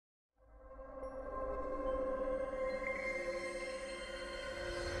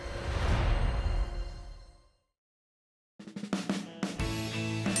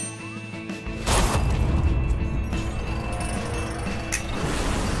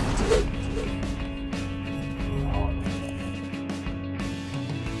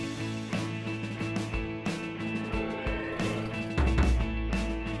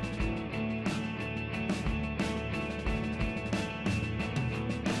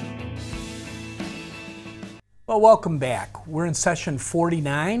Well, welcome back. We're in session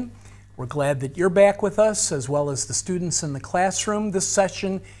 49. We're glad that you're back with us, as well as the students in the classroom. This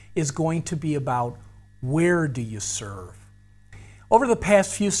session is going to be about where do you serve? Over the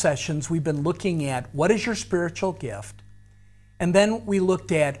past few sessions, we've been looking at what is your spiritual gift, and then we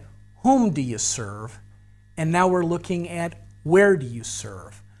looked at whom do you serve, and now we're looking at where do you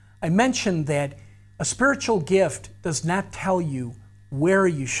serve. I mentioned that a spiritual gift does not tell you where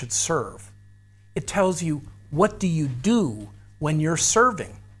you should serve. It tells you what do you do when you're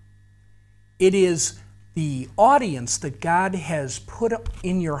serving. It is the audience that God has put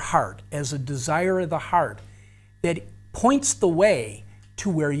in your heart as a desire of the heart that points the way to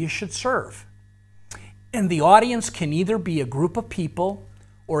where you should serve. And the audience can either be a group of people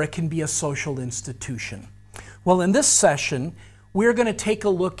or it can be a social institution. Well, in this session, we're going to take a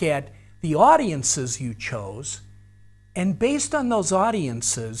look at the audiences you chose, and based on those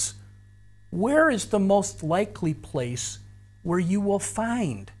audiences, where is the most likely place where you will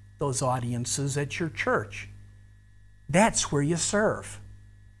find those audiences at your church? That's where you serve.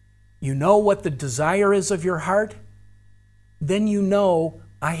 You know what the desire is of your heart? Then you know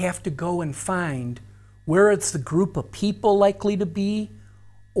I have to go and find where it's the group of people likely to be,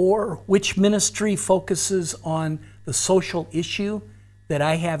 or which ministry focuses on the social issue that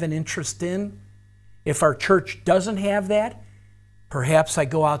I have an interest in. If our church doesn't have that, perhaps I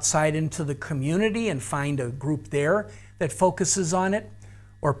go outside into the community and find a group there that focuses on it,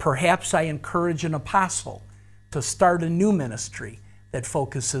 or perhaps I encourage an apostle to start a new ministry that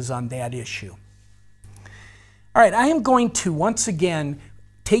focuses on that issue. All right, I am going to once again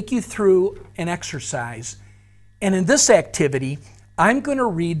take you through an exercise, and in this activity, I'm going to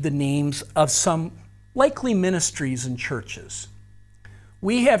read the names of some likely ministries and churches.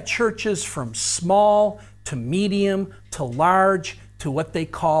 We have churches from small to medium to large to what they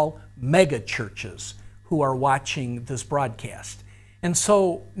call mega churches who are watching this broadcast. And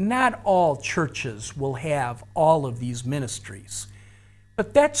so not all churches will have all of these ministries,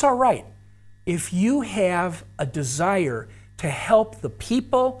 but that's all right. If you have a desire to help the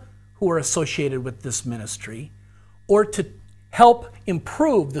people who are associated with this ministry, or to help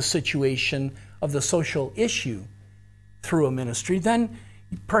improve the situation of the social issue through a ministry, then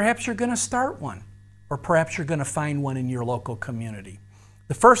perhaps you're going to start one, or perhaps you're going to find one in your local community.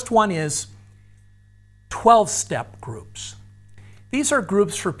 The first one is 12-step groups. These are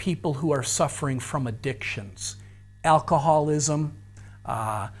groups for people who are suffering from addictions, alcoholism,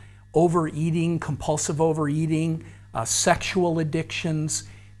 overeating, compulsive overeating, sexual addictions.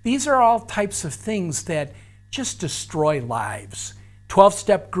 These are all types of things that just destroy lives.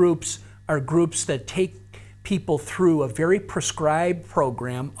 12-step groups are groups that take people through a very prescribed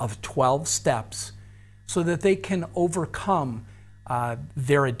program of 12 steps so that they can overcome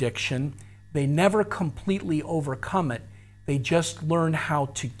their addiction. They never completely overcome it. They just learn how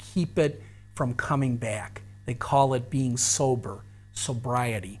to keep it from coming back. They call it being sober,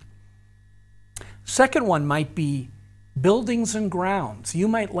 sobriety. Second one might be buildings and grounds. You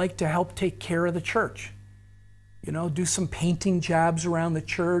might like to help take care of the church. You know, do some painting jobs around the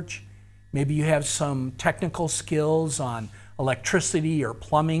church. Maybe you have some technical skills on electricity or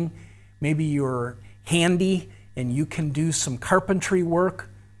plumbing. Maybe you're handy and you can do some carpentry work.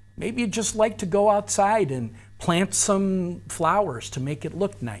 Maybe you just like to go outside and plant some flowers to make it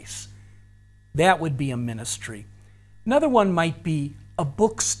look nice. That would be a ministry. Another one might be a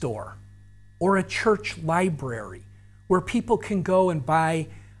bookstore or a church library where people can go and buy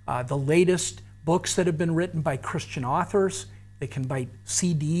the latest books that have been written by Christian authors. They can buy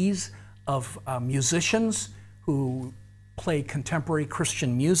CDs of musicians who play contemporary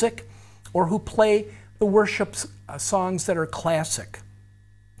Christian music or who play the worship songs that are classic.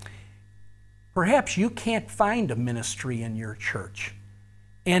 Perhaps you can't find a ministry in your church,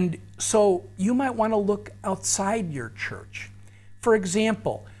 and so you might want to look outside your church. For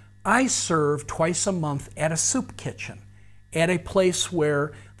example, I serve twice a month at a soup kitchen, at a place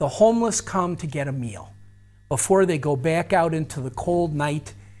where the homeless come to get a meal. Before they go back out into the cold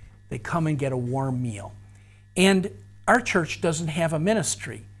night, they come and get a warm meal. And our church doesn't have a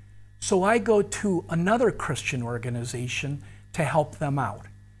ministry, so I go to another Christian organization to help them out.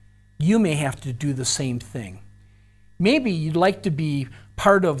 You may have to do the same thing. Maybe you'd like to be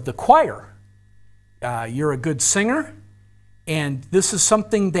part of the choir. You're a good singer, and this is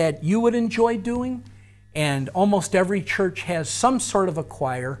something that you would enjoy doing, and almost every church has some sort of a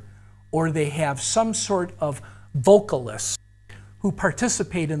choir, or they have some sort of vocalists who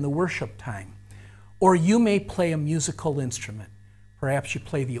participate in the worship time. Or you may play a musical instrument. Perhaps you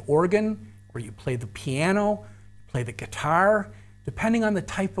play the organ, or you play the piano, play the guitar. Depending on the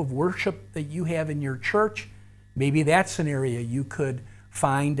type of worship that you have in your church, Maybe that's an area you could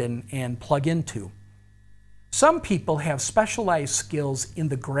find and plug into. Some people have specialized skills in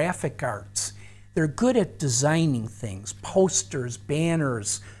the graphic arts. They're good at designing things, posters,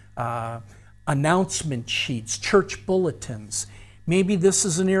 banners, announcement sheets, church bulletins. Maybe this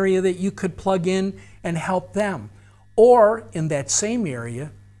is an area that you could plug in and help them. Or in that same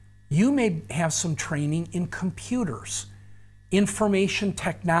area, you may have some training in computers, information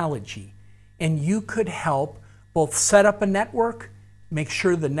technology, and you could help both set up a network, make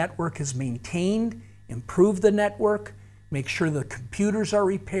sure the network is maintained, improve the network, make sure the computers are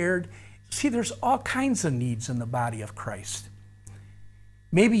repaired. See, there's all kinds of needs in the body of Christ.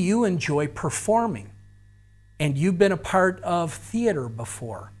 Maybe you enjoy performing, and you've been a part of theater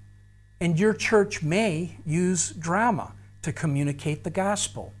before, and your church may use drama to communicate the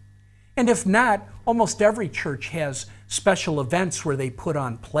gospel. And if not, almost every church has special events where they put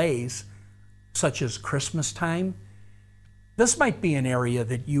on plays, such as Christmas time. This might be an area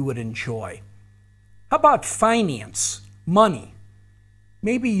that you would enjoy. How about finance, money?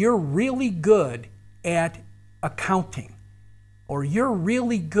 Maybe you're really good at accounting, or you're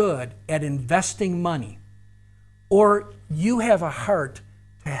really good at investing money, or you have a heart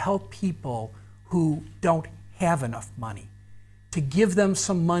to help people who don't have enough money, to give them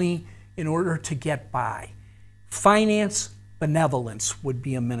some money in order to get by. Finance, benevolence would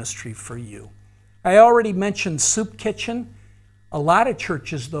be a ministry for you. I already mentioned soup kitchen. A lot of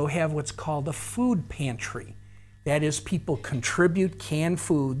churches, though, have what's called a food pantry. That is, people contribute canned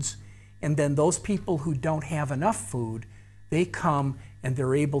foods, and then those people who don't have enough food, they come and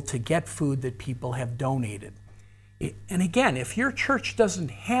they're able to get food that people have donated. And again, if your church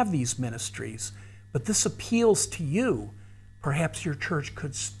doesn't have these ministries, but this appeals to you, perhaps your church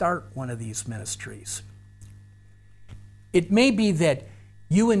could start one of these ministries. It may be that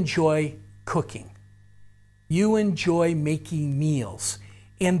you enjoy cooking. You enjoy making meals,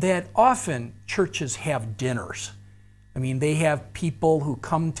 and that often churches have dinners. I mean, they have people who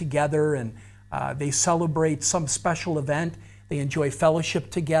come together and they celebrate some special event. They enjoy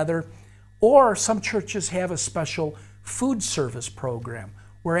fellowship together. Or some churches have a special food service program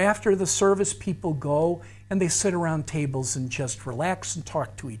where after the service people go and they sit around tables and just relax and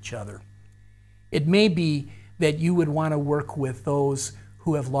talk to each other. It may be that you would want to work with those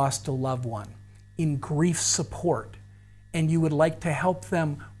who have lost a loved one in grief support, and you would like to help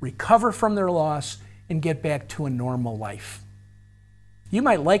them recover from their loss and get back to a normal life. You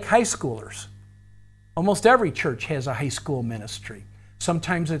might like high schoolers. Almost every church has a high school ministry.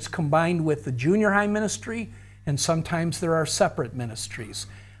 Sometimes it's combined with the junior high ministry, and sometimes there are separate ministries.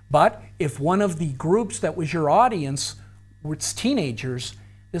 But if one of the groups that was your audience was teenagers,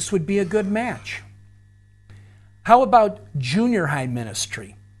 this would be a good match. How about junior high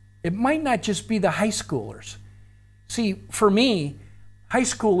ministry? It might not just be the high schoolers. See, for me, high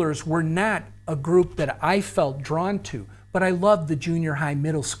schoolers were not a group that I felt drawn to, but I loved the junior high,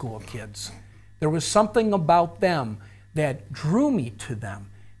 middle school kids. There was something about them that drew me to them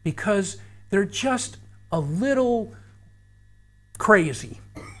because they're just a little crazy.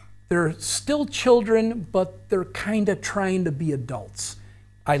 They're still children, but they're kind of trying to be adults.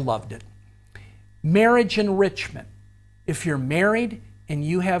 I loved it. Marriage enrichment. If you're married and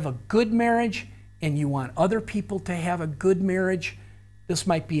you have a good marriage and you want other people to have a good marriage, this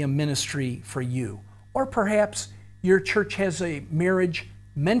might be a ministry for you. Or perhaps your church has a marriage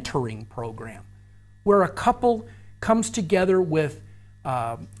mentoring program where a couple comes together with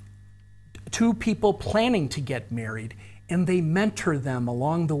two people planning to get married, and they mentor them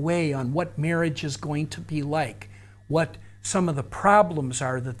along the way on what marriage is going to be like, what some of the problems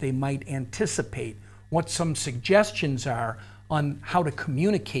are that they might anticipate, what some suggestions are on how to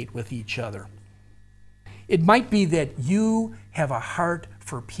communicate with each other. It might be that you have a heart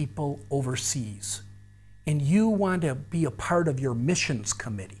for people overseas, and you want to be a part of your missions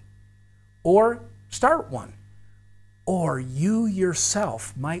committee, or start one. Or you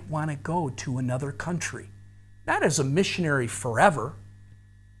yourself might want to go to another country, not as a missionary forever,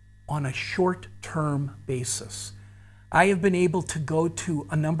 on a short-term basis. I have been able to go to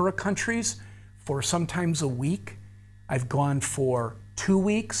a number of countries for sometimes a week. I've gone for 2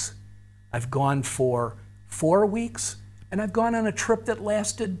 weeks. I've gone for 4 weeks. And I've gone on a trip that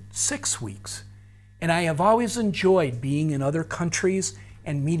lasted 6 weeks. And I have always enjoyed being in other countries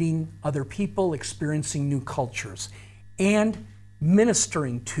and meeting other people, experiencing new cultures, and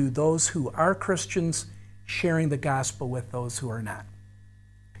ministering to those who are Christians, sharing the gospel with those who are not.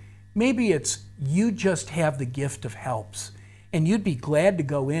 Maybe it's you just have the gift of helps, and you'd be glad to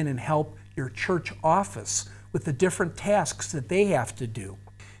go in and help your church office with the different tasks that they have to do.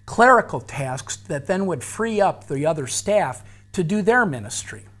 clerical tasks that then would free up the other staff to do their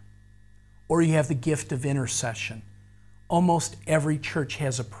ministry. Or you have the gift of intercession. Almost every church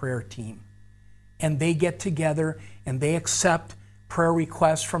has a prayer team, and they get together and they accept prayer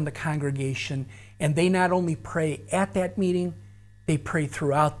requests from the congregation, and they not only pray at that meeting, they pray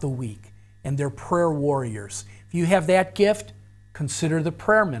throughout the week, and they're prayer warriors. If you have that gift, consider the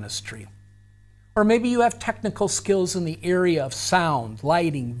prayer ministry. Or maybe you have technical skills in the area of sound,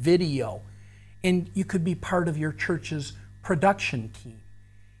 lighting, video, and you could be part of your church's production team.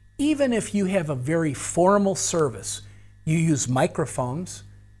 Even if you have a very formal service, you use microphones,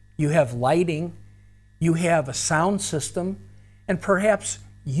 you have lighting, you have a sound system, and perhaps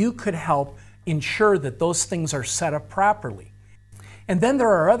you could help ensure that those things are set up properly. And then there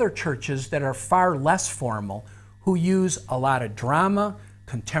are other churches that are far less formal who use a lot of drama,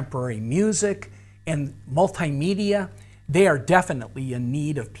 contemporary music, and multimedia. They are definitely in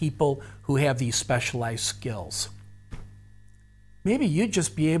need of people who have these specialized skills. Maybe you'd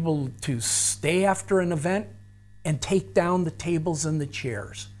just be able to stay after an event and take down the tables and the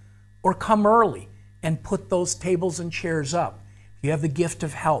chairs, or come early and put those tables and chairs up. If you have the gift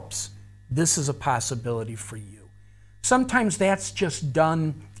of helps, this is a possibility for you. Sometimes that's just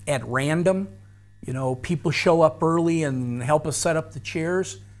done at random. You know, people show up early and help us set up the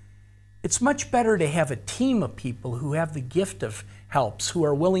chairs. It's much better to have a team of people who have the gift of helps, who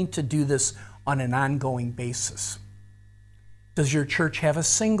are willing to do this on an ongoing basis. Does your church have a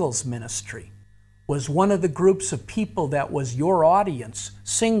singles ministry? Was one of the groups of people that was your audience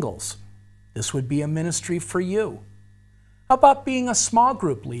singles? This would be a ministry for you. How about being a small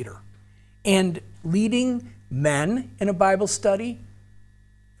group leader and leading men in a Bible study?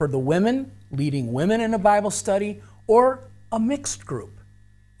 For the women, leading women in a Bible study, or a mixed group?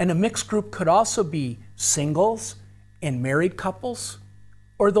 And a mixed group could also be singles and married couples,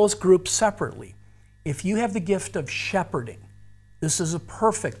 or those groups separately. If you have the gift of shepherding, this is a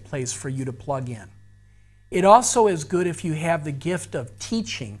perfect place for you to plug in. It also is good if you have the gift of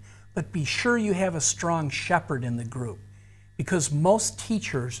teaching, but be sure you have a strong shepherd in the group, because most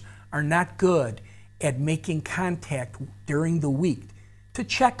teachers are not good at making contact during the week to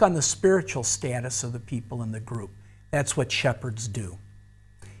check on the spiritual status of the people in the group. That's what shepherds do.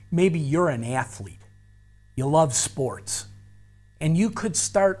 Maybe you're an athlete. You love sports. And you could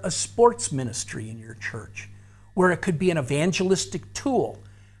start a sports ministry in your church, where it could be an evangelistic tool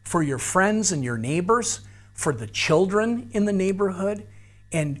for your friends and your neighbors, for the children in the neighborhood.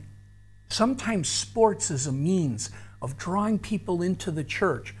 And sometimes sports is a means of drawing people into the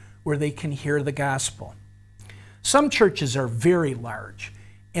church where they can hear the gospel. Some churches are very large,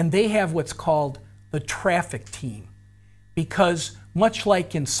 and they have what's called the traffic team, because much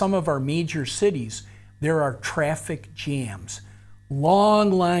like in some of our major cities, there are traffic jams,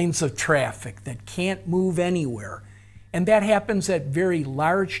 long lines of traffic that can't move anywhere. And that happens at very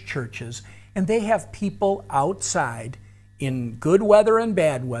large churches, and they have people outside in good weather and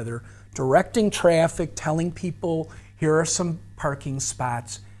bad weather directing traffic, telling people here are some parking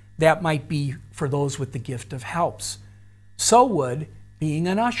spots. That might be for those with the gift of helps. So would being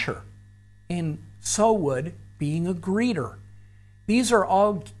an usher, and so would being a greeter. These are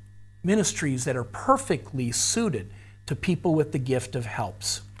all ministries that are perfectly suited to people with the gift of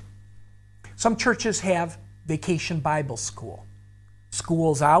helps. Some churches have vacation Bible school.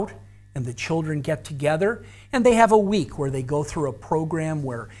 School's out and the children get together, and they have a week where they go through a program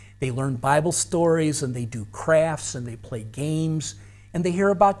where they learn Bible stories and they do crafts and they play games and they hear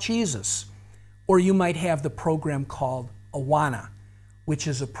about Jesus. Or you might have the program called Awana, which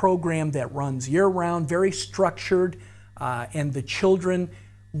is a program that runs year-round, very structured, and the children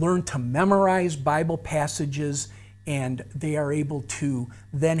learn to memorize Bible passages, and they are able to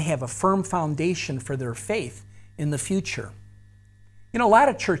then have a firm foundation for their faith in the future. You know, a lot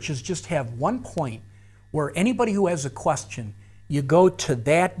of churches just have one point where anybody who has a question, you go to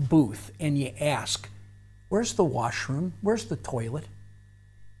that booth and you ask, where's the washroom? Where's the toilet?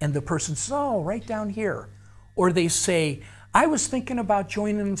 And the person says, oh, right down here. Or they say, I was thinking about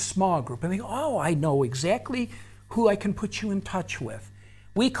joining a small group. And they go, oh, I know exactly who I can put you in touch with.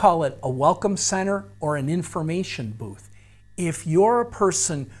 We call it a welcome center or an information booth. If you're a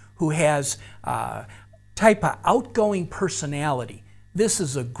person who has a type of outgoing personality, this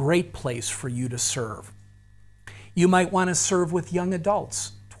is a great place for you to serve. You might want to serve with young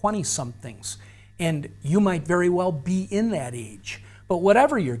adults, 20-somethings, and you might very well be in that age. But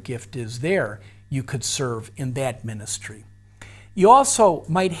whatever your gift is there, you could serve in that ministry. You also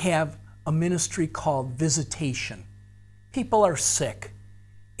might have a ministry called visitation. People are sick,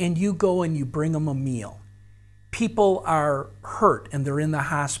 and you go and you bring them a meal. people are hurt and they're in the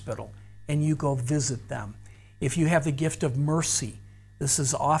hospital and you go visit them. If you have the gift of mercy, this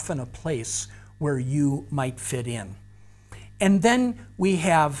is often a place where you might fit in. And then we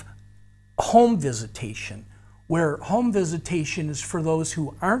have home visitation, where home visitation is for those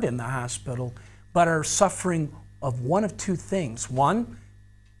who aren't in the hospital but are suffering of one of two things. One,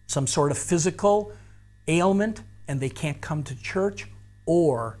 some sort of physical ailment and they can't come to church,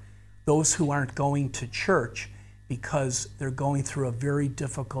 or those who aren't going to church because they're going through a very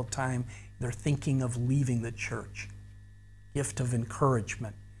difficult time. They're thinking of leaving the church. Gift of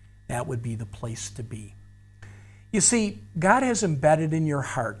encouragement. That would be the place to be. You see, God has embedded in your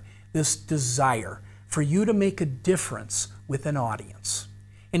heart this desire for you to make a difference with an audience.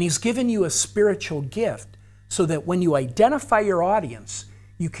 And He's given you a spiritual gift so that when you identify your audience,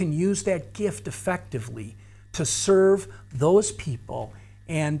 you can use that gift effectively to serve those people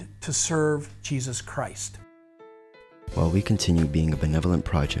and to serve Jesus Christ. While we continue being a benevolent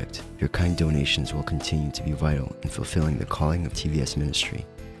project, your kind donations will continue to be vital in fulfilling the calling of TVS ministry.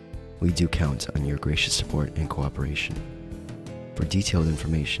 We do count on your gracious support and cooperation. For detailed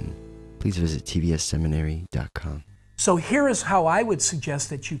information, please visit tvsseminary.com. So here is how I would suggest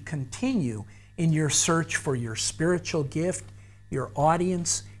that you continue in your search for your spiritual gift, your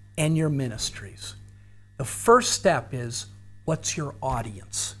audience, and your ministries. The first step is, what's your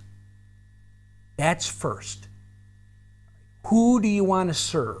audience? That's first. Who do you want to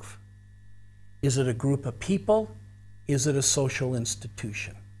serve? Is it a group of people? Is it a social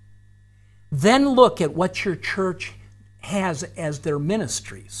institution? Then look at what your church has as their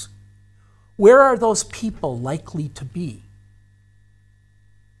ministries. Where are those people likely to be?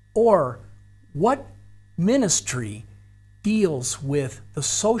 Or what ministry deals with the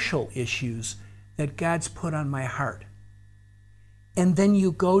social issues that God's put on my heart? And then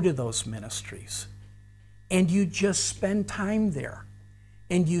you go to those ministries and you just spend time there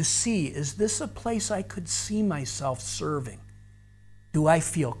and you see, is this a place I could see myself serving? Do I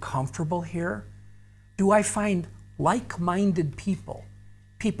feel comfortable here? Do I find like-minded people,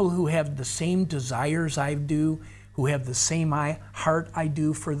 people who have the same desires I do, who have the same heart I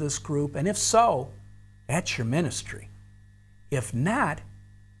do for this group? And if so, that's your ministry. If not,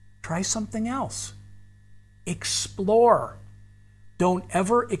 try something else. Explore. Don't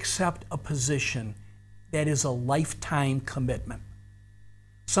ever accept a position that is a lifetime commitment.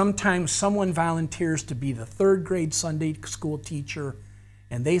 Sometimes someone volunteers to be the third grade Sunday school teacher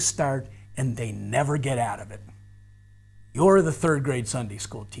and they start and they never get out of it. You're the third grade Sunday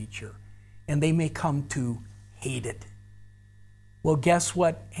school teacher and they may come to hate it. Well, guess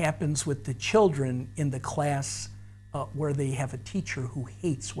what happens with the children in the class where they have a teacher who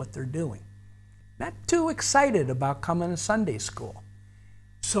hates what they're doing? Not too excited about coming to Sunday school.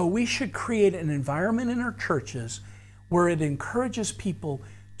 So we should create an environment in our churches where it encourages people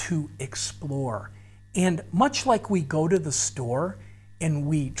to explore. And much like we go to the store and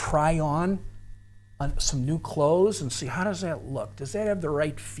we try on some new clothes and see, how does that look? Does that have the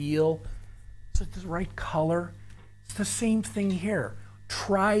right feel? Is it the right color? It's the same thing here.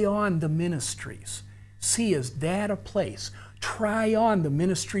 Try on the ministries. See, is that a place? Try on the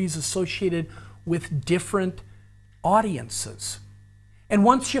ministries associated with different audiences. And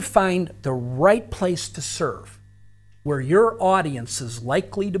once you find the right place to serve, where your audience is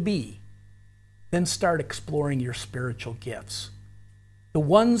likely to be, then start exploring your spiritual gifts. The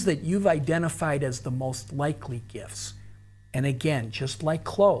ones that you've identified as the most likely gifts. And again, just like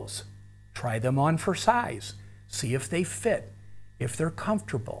clothes, try them on for size. See if they fit, if they're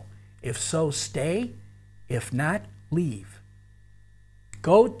comfortable. If so, stay. If not, leave.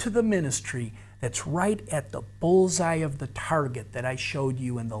 Go to the ministry that's right at the bullseye of the target that I showed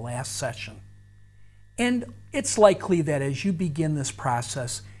you in the last session. And it's likely that as you begin this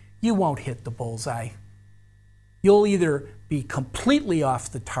process, you won't hit the bullseye. You'll either be completely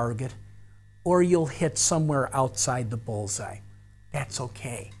off the target or you'll hit somewhere outside the bullseye. That's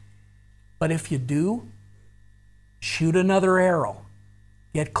okay. But if you do, shoot another arrow.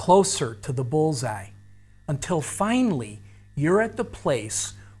 Get closer to the bullseye until finally you're at the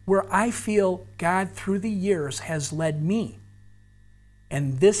place where I feel God through the years has led me.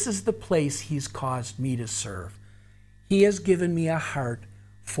 And this is the place He's caused me to serve. He has given me a heart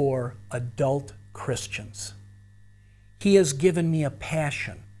for adult Christians. He has given me a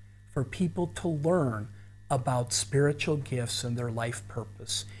passion for people to learn about spiritual gifts and their life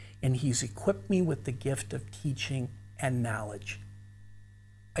purpose. And He's equipped me with the gift of teaching and knowledge.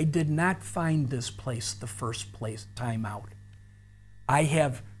 I did not find this place the first time out. I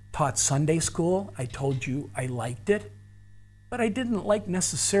have taught Sunday school. I told you I liked it, but I didn't like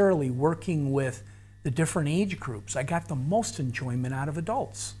necessarily working with the different age groups, I got the most enjoyment out of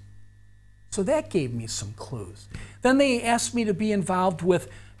adults. So that gave me some clues. Then they asked me to be involved with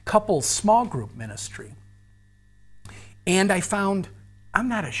couples small group ministry. And I found I'm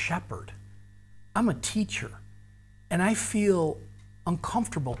not a shepherd. I'm a teacher. And I feel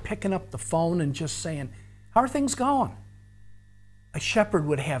uncomfortable picking up the phone and just saying, how are things going? A shepherd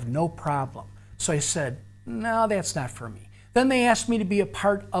would have no problem. So I said, no, that's not for me. Then they asked me to be a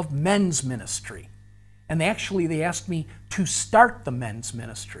part of men's ministry. And actually they asked me to start the men's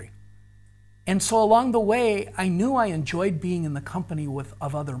ministry. And so along the way, I knew I enjoyed being in the company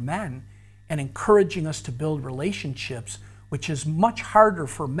of other men and encouraging us to build relationships, which is much harder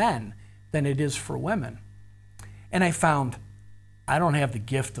for men than it is for women. And I found I don't have the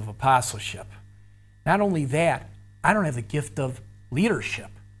gift of apostleship. Not only that, I don't have the gift of leadership.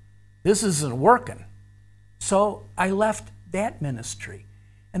 This isn't working. So I left that ministry.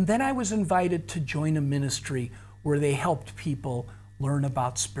 And then I was invited to join a ministry where they helped people learn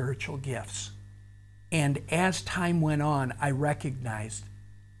about spiritual gifts. And as time went on, I recognized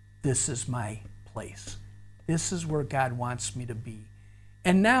this is my place. This is where God wants me to be.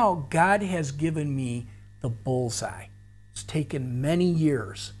 And now God has given me the bullseye. It's taken many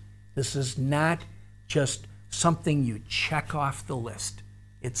years. This is not just something you check off the list.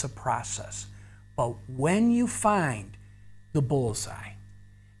 It's a process. But when you find the bullseye,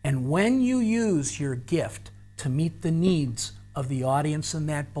 and when you use your gift to meet the needs of the audience in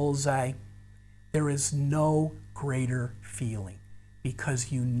that bullseye, there is no greater feeling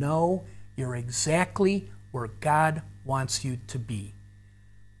because you know you're exactly where God wants you to be.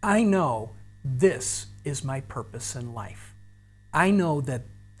 I know this is my purpose in life. I know that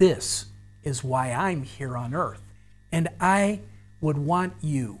this is why I'm here on earth. And I would want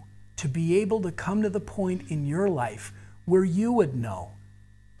you to be able to come to the point in your life where you would know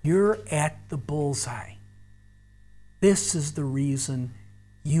you're at the bullseye. This is the reason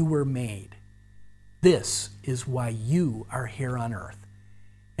you were made. This is why you are here on earth.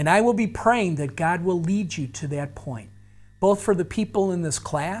 And I will be praying that God will lead you to that point, both for the people in this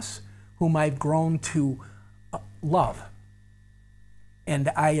class whom I've grown to love and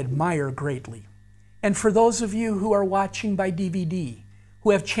I admire greatly, and for those of you who are watching by DVD, who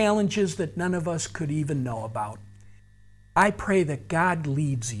have challenges that none of us could even know about. I pray that God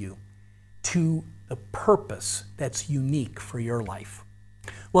leads you to the purpose that's unique for your life.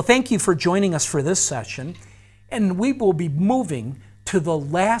 Well, thank you for joining us for this session, and we will be moving to the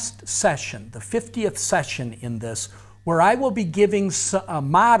last session, the 50th session in this, where I will be giving a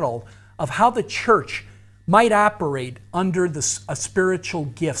model of how the church might operate under a spiritual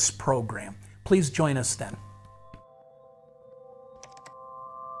gifts program. Please join us then.